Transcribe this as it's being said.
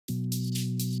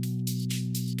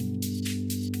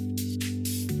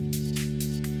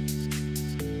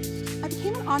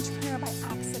became an entrepreneur by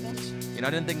accident. You know,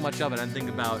 I didn't think much of it. I didn't think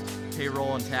about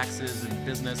payroll and taxes and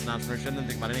business and entrepreneurship. I didn't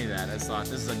think about any of that. I just thought,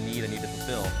 this is a need I need to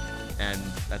fulfill. And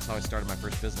that's how I started my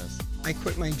first business. I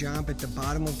quit my job at the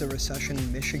bottom of the recession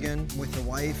in Michigan with a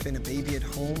wife and a baby at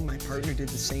home. My partner did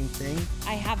the same thing.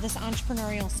 I have this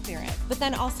entrepreneurial spirit, but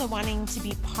then also wanting to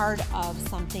be part of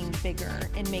something bigger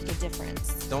and make a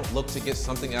difference. Don't look to get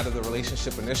something out of the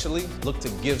relationship initially. Look to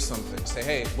give something. Say,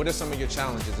 hey, what are some of your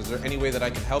challenges? Is there any way that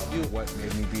I can help you? What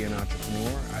made me be an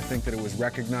entrepreneur? I think that it was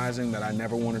recognizing that I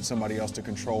never wanted somebody else to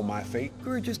control my fate. We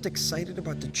were just excited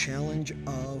about the challenge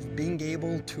of being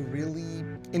able to really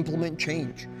implement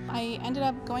change. I ended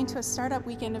up going to a startup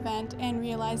weekend event and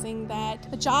realizing that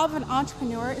the job of an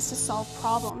entrepreneur is to solve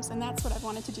problems, and that's what I've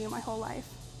wanted to do my whole life.